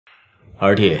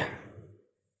二弟，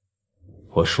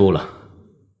我输了，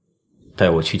带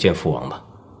我去见父王吧。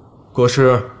国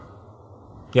师，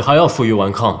你还要负隅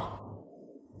顽抗吗？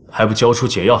还不交出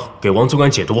解药给王总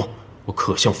管解毒，我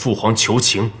可向父皇求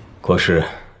情。国师，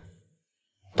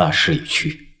大势已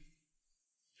去，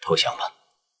投降吧。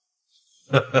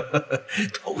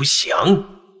投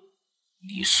降？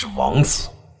你是王子，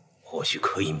或许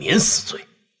可以免死罪。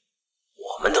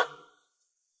我们呢？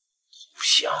投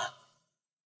降，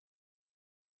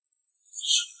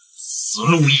死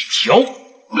路一条。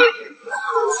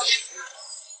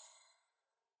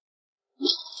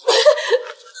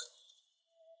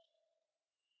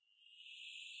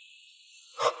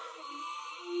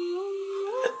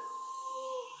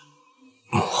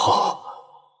母后，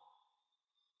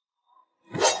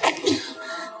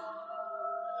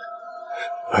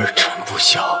儿臣不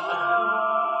孝，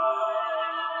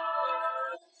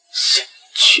先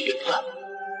去了。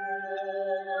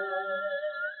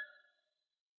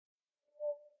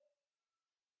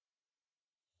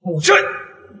布阵，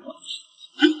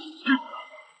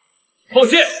放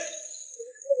箭！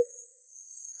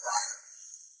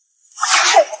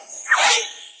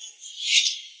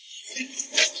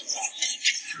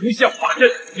丞相法阵，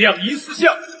两仪四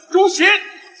象，诛邪！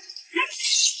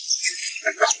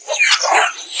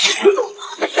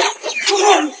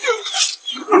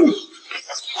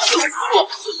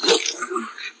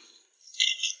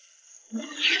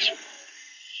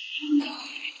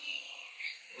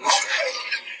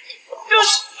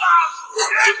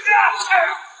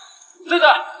是的，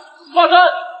发生。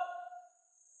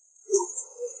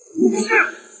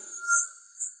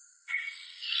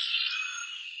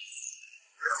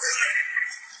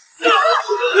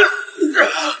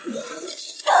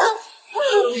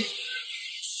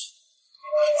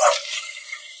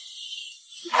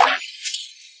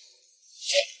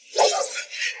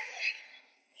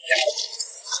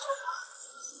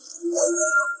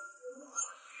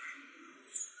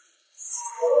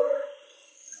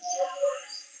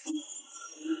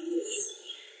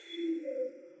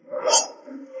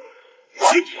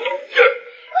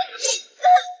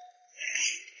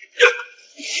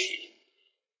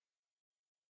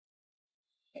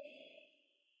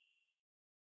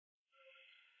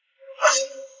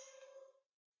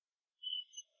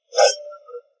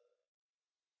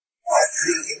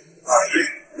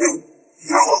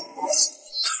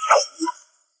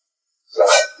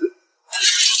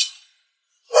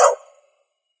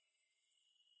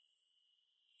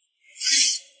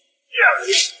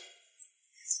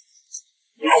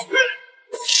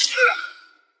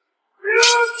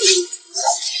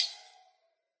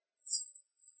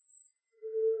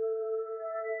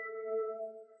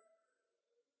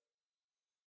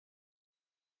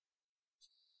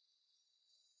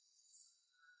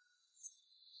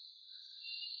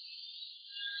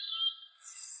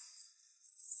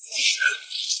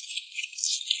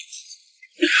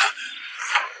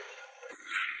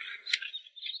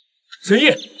神医，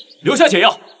留下解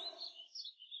药。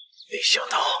没想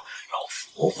到老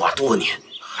夫谋划多年，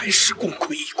还是功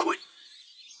亏一篑。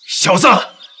小子，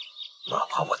哪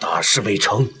怕我大事未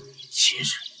成，今日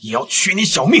也要取你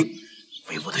小命，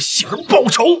为我的杏儿报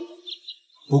仇。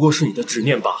不过是你的执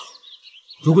念罢了。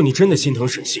如果你真的心疼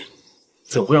沈信，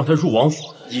怎会让他入王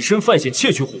府，以身犯险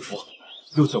窃取虎符？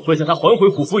又怎会在他还回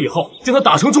虎符以后，将他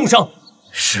打成重伤？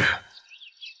是，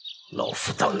老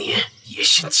夫当年野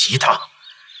心极大。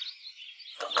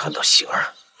等看到杏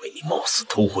儿为你冒死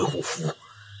偷回虎符，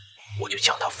我就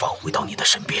将她放回到你的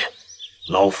身边。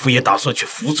老夫也打算去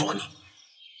辅佐你，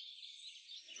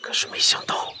可是没想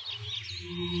到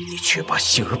你却把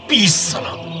杏儿逼死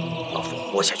了。老夫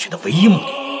活下去的唯一目的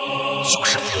就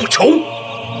是复仇。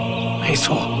没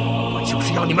错，我就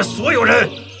是要你们所有人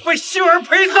为杏儿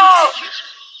陪葬。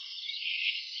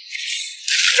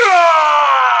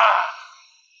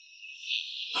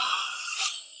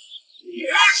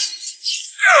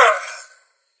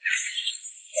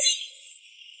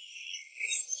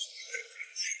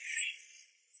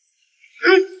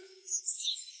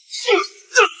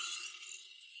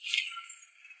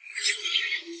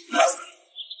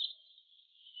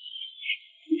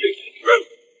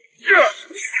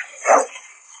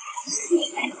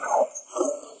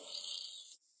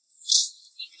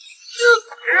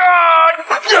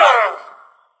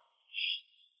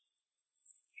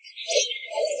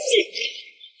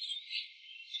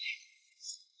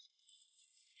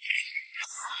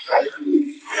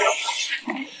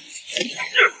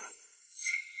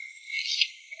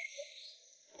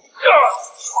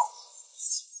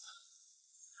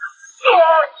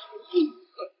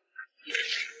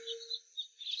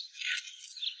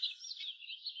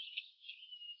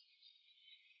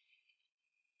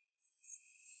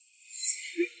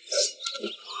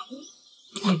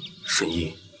沈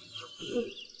毅，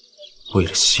为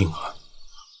了杏儿，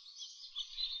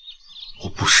我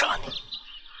不杀你。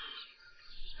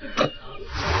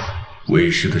为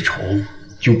师的仇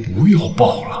就不要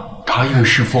报了，答应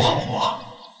师父好啊。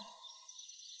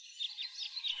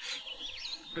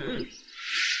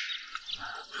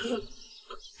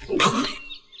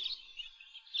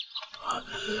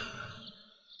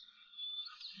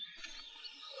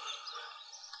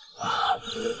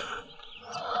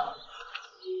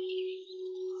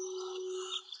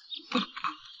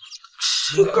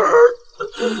杏儿，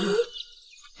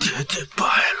爹爹败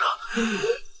了，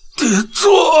爹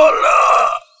错了。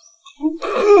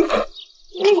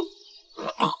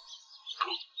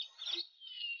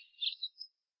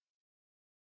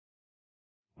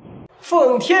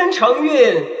奉天承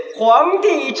运，皇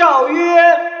帝诏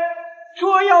曰：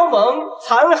捉妖盟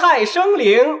残害生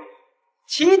灵，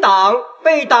其党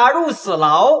被打入死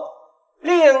牢，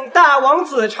令大王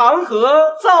子长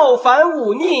河造反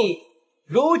忤逆，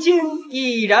如今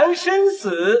已然身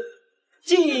死，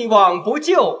既往不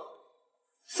咎。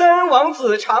三王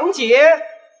子长节，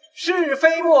是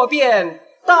非莫辨，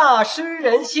大失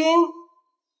人心。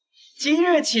即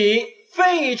日起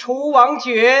废除王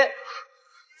爵，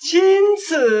钦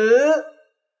此。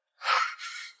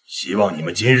希望你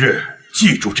们今日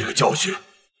记住这个教训，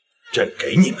朕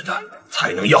给你们的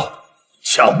才能要，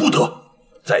抢不得。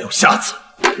再有下次，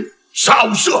杀无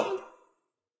赦。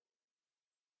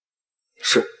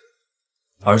是，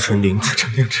儿臣领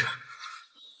旨。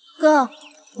哥，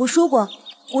我说过，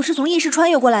我是从异世穿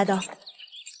越过来的。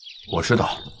我知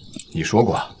道，你说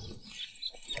过。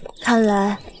看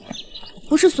来，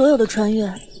不是所有的穿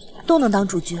越都能当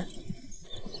主角，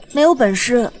没有本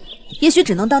事，也许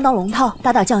只能当龙套，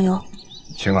打打酱油。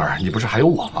晴儿，你不是还有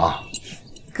我吗？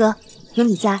哥，有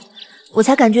你在，我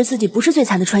才感觉自己不是最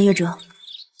惨的穿越者。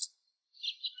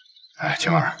哎，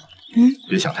晴儿，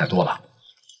别想太多了。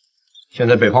现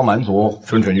在北方蛮族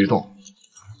蠢蠢欲动，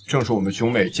正是我们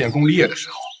兄妹建功立业的时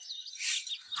候。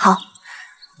好，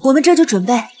我们这就准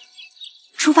备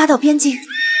出发到边境。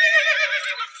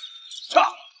撤！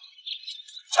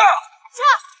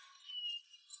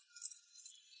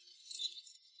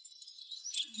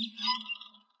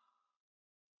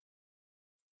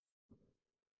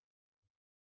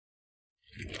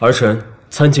儿臣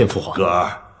参见父皇。哥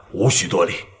儿，无需多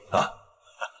礼啊。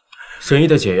沈毅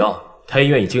的解药，太医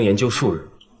院已经研究数日，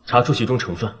查出其中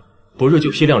成分，不日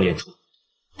就批量炼出。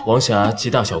王侠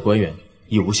及大小官员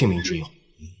已无性命之忧。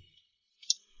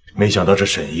没想到这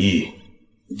沈毅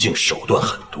竟手段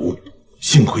狠毒，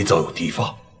幸亏早有提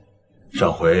防。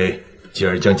上回继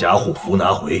儿将假虎符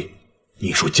拿回，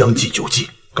你说将计就计，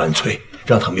干脆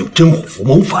让他们用真虎符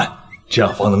谋反，这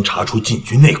样方能查出禁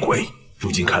军内鬼。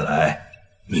如今看来，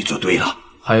你做对了。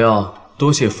还要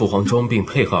多谢父皇装病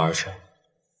配合儿臣，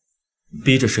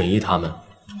逼着沈毅他们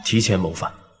提前谋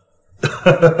反。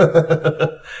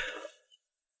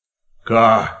哥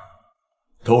儿，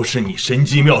都是你神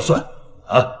机妙算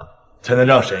啊，才能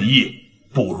让沈毅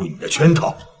步入你的圈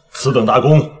套。此等大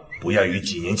功，不亚于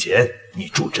几年前你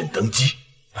助朕登基。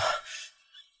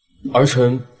儿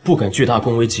臣不敢据大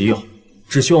功为己有，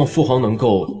只希望父皇能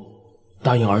够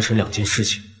答应儿臣2件事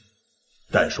情。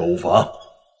但说无妨。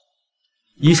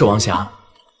一是王侠，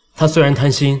他虽然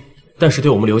贪心，但是对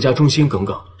我们刘家忠心耿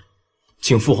耿，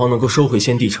请父皇能够收回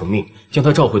先帝成命，将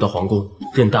他召回到皇宫，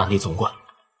任大内总管。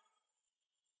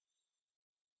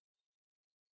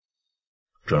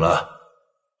准了。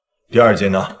第2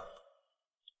件呢？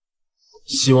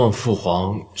希望父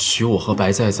皇许我和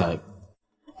白仔仔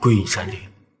归隐山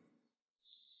林。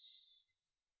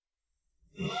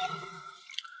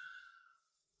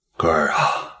哥儿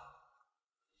啊，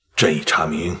朕已查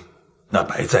明，那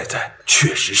白仔仔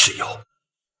确实是妖。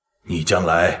你将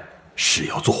来是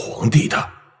要做皇帝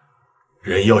的，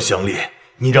人妖相恋，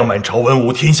你让满朝文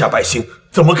武、天下百姓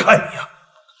怎么看你啊？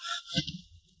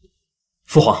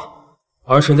父皇，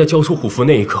儿臣在交出虎符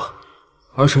那一刻，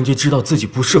儿臣就知道自己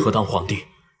不适合当皇帝，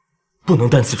不能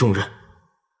担此重任。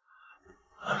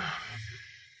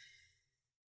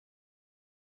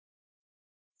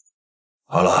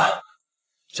好了，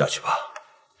下去吧。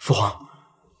父皇，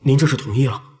您这是同意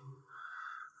了？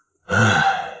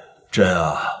朕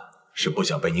啊，是不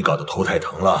想被你搞得头太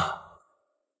疼了。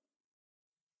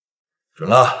准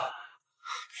了。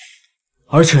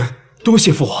儿臣多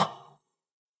谢父皇。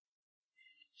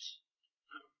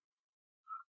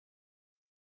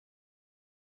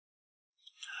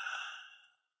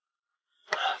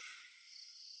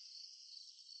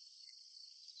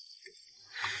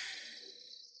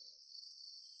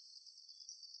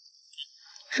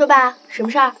说吧，什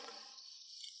么事儿？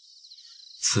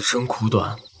此生苦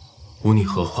短，无你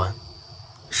何欢？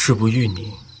事不遇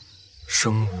你，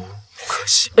生无可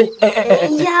惜。哎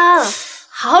呀，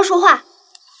好好说话。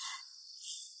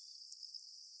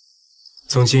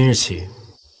从今日起，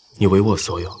你为我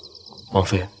所有，王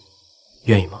妃，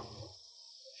愿意吗？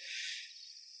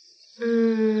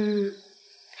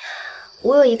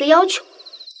我有一个要求，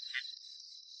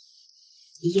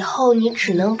以后你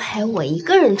只能陪我一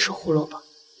个人吃胡萝卜，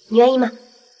你愿意吗？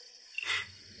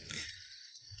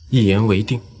一言为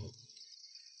定。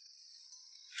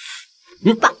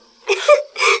棒！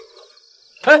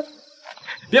哎，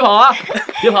别跑啊！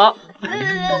别跑！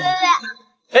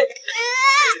哎，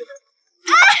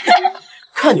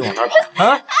看你往哪跑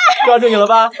啊！抓住你了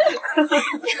吧？刘长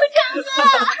哥，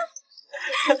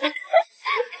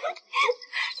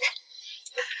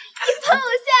你放我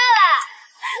下来！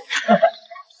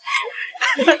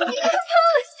你放我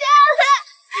下来！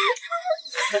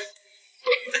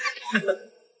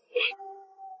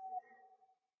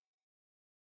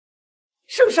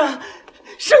圣上，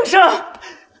圣上！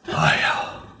哎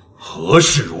呀，何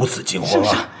事如此惊慌圣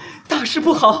上，大事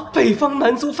不好！北方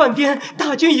蛮族犯边，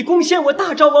大军已攻陷我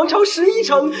大赵王朝11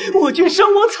城，我军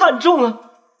伤亡惨重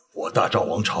啊！我大赵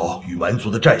王朝与蛮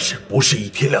族的战事不是1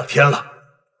天2天了，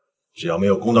只要没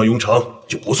有攻到雍城，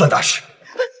就不算大事。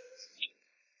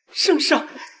圣上，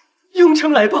雍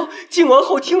城来报，靖王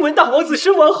后听闻大王子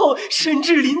身亡后，深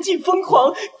至临近疯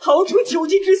狂，逃出囚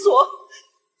禁之所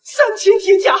，3000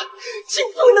铁甲，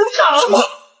竟不能挡。什么？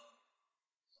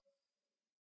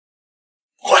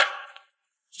快，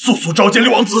速速召见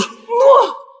六王子！